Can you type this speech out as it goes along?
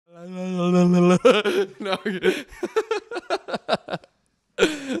No.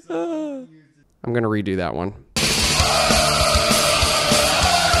 I'm gonna redo that one.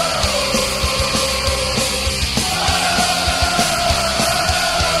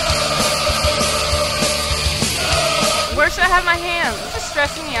 Where should I have my hands? This is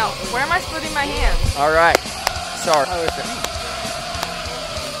stressing me out. Where am I splitting my hands? All right. Sorry.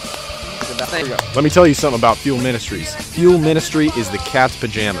 Let me tell you something about Fuel Ministries. Fuel Ministry is the cat's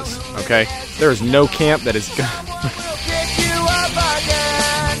pajamas, okay? There is no camp that is...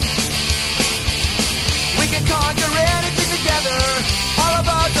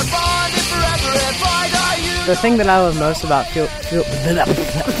 The thing that I love most about Fuel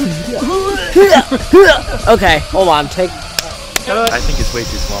okay, hold on, I think it's way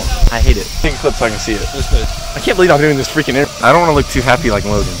too small. I hate it. Take a clip so I can see it. I can't believe I'm doing this freaking interview. I don't want to look too happy like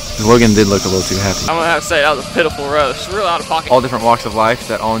Logan. Because Logan did look a little too happy. I'm gonna have to say that was a pitiful roast. Real out of pocket. All different walks of life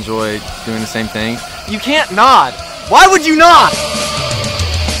that all enjoy doing the same thing. You can't nod. Why would you nod?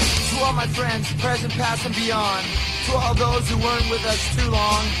 To all my friends, present, past, and beyond. To all those who weren't with us too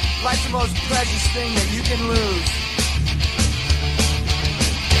long. Life's the most precious thing that you can lose.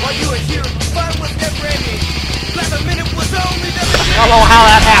 While you were here, fun was never ending. Last a minute was only the beginning. I don't know how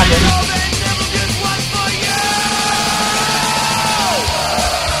that happened.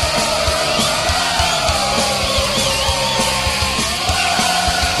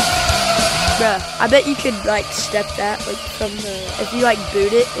 Bruh, I bet you could like step that like from the if you like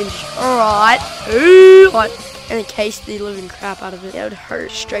boot it and just and encase the living crap out of it. It would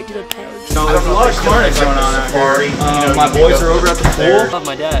hurt straight to the pegs. So there's a lot of carnage going on out here. My boys are over at the pool. Love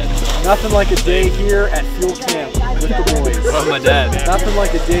my dad. Nothing like a day here at Fuel Camp with the boys. Love my dad. Nothing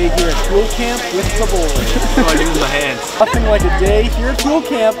like a day here at Fuel Camp with the boys. What do I do with my hands? Nothing like a day here at Fuel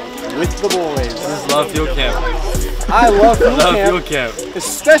Camp with the boys. Just love Fuel Camp. I love Fuel Love Camp, Fuel Camp.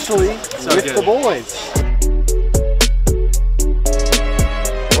 especially with the boys.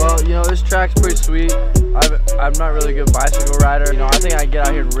 Well, you know, this track's pretty sweet. I'm not really a good bicycle rider. You know, I think I can get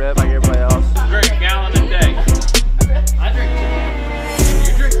out here and rip like everybody else. Drink a gallon a day. I drink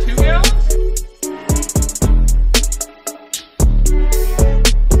 2. You drink 2 gallons?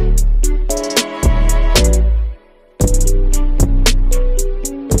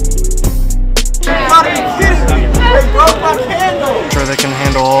 I'm sure they can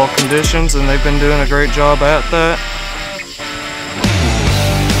handle all conditions, and they've been doing a great job at that.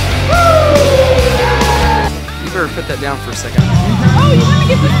 You better put that down for a second. Oh, you want to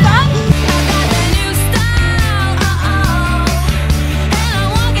get this done?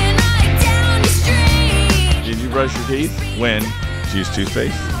 Did you brush your teeth? When? Did you use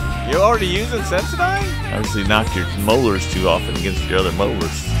toothpaste? You're already using Sensodyne? Obviously knock your molars too often against your other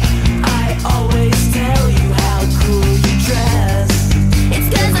molars. I always tell you how cool you dress. It's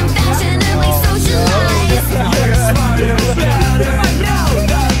 'cause I'm fashionably socialized. You're smarter, better, I know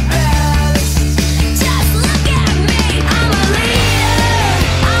the best. Just look at me, I'm a leader,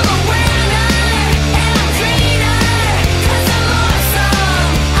 I'm a winner, and I'm greener, 'cause I'm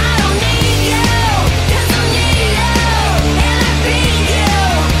awesome. I don't need you, 'cause I need you, and I beat you,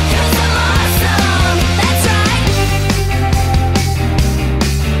 'cause I'm awesome. That's right.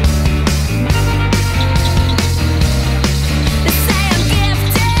 They say I'm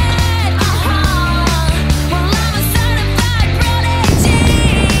gifted, well I'm a certified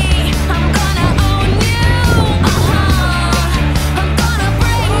prodigy. I'm gonna own you, I'm gonna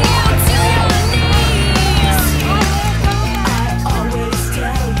bring you to your knees. I always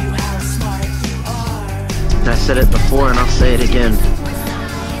tell you how smart you are. I said it before and I'll say it again.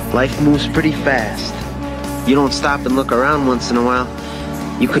 Life moves pretty fast. You don't stop and look around once in a while,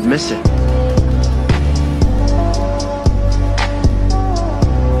 you could miss it.